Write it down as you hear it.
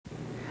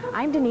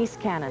I'm Denise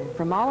Cannon.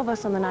 From all of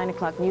us on the 9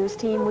 o'clock news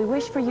team, we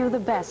wish for you the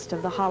best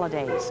of the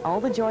holidays,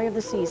 all the joy of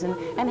the season,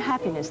 and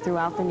happiness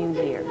throughout the new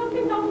year.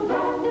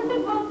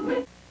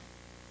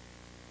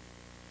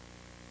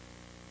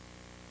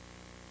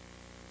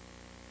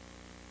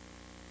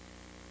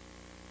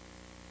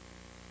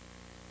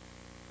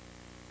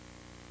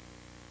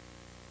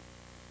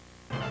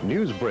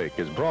 Newsbreak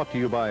is brought to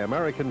you by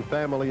American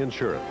Family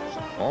Insurance.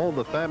 All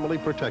the family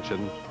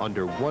protection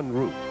under one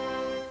roof.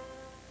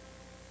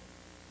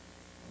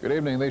 Good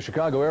evening. The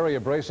Chicago area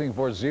bracing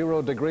for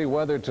 0-degree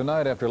weather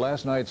tonight after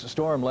last night's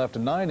storm left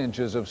 9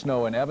 inches of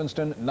snow in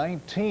Evanston,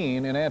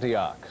 19 in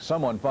Antioch.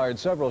 Someone fired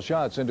several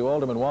shots into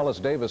Alderman Wallace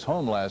Davis'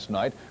 home last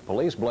night.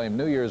 Police blame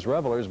New Year's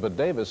revelers, but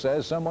Davis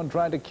says someone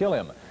tried to kill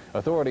him.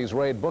 Authorities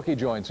raid bookie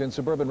joints in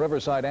suburban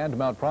Riverside and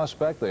Mount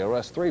Prospect. They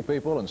arrest 3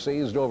 people and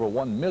seized over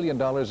 $1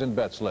 million in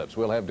bet slips.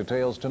 We'll have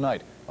details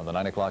tonight on the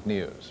 9 o'clock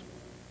news.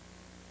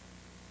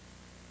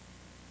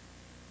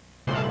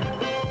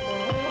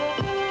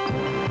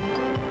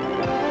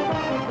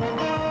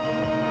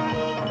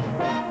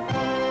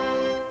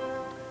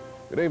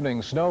 Good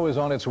evening. Snow is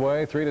on its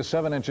way. 3 to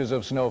 7 inches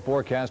of snow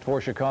forecast for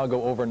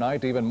Chicago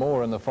overnight. Even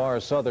more in the far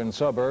southern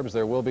suburbs.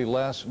 There will be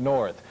less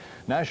north.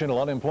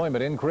 National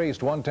unemployment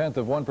increased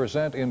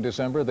 0.1% in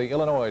December. The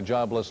Illinois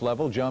jobless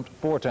level jumped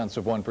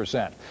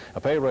 0.4%.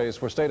 A pay raise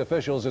for state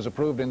officials is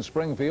approved in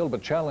Springfield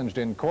but challenged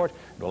in court.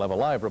 We'll have a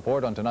live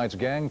report on tonight's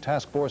gang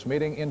task force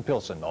meeting in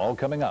Pilsen. All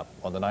coming up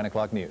on the 9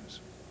 o'clock news.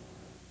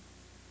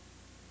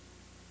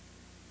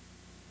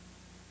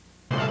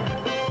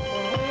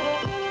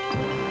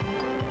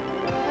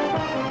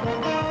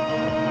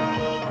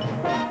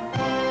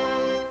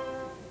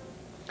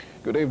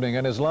 Good evening.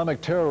 An Islamic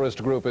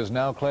terrorist group is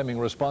now claiming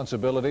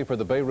responsibility for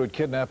the Beirut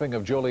kidnapping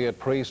of Joliet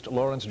priest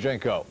Lawrence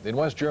Janko. In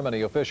West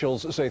Germany,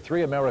 officials say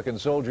 3 American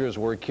soldiers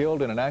were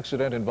killed in an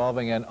accident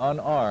involving an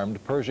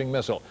unarmed Pershing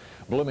missile.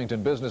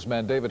 Bloomington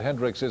businessman David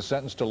Hendricks is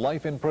sentenced to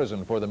life in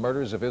prison for the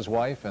murders of his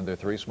wife and their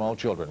 3 small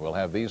children. We'll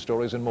have these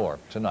stories and more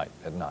tonight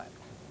at 9.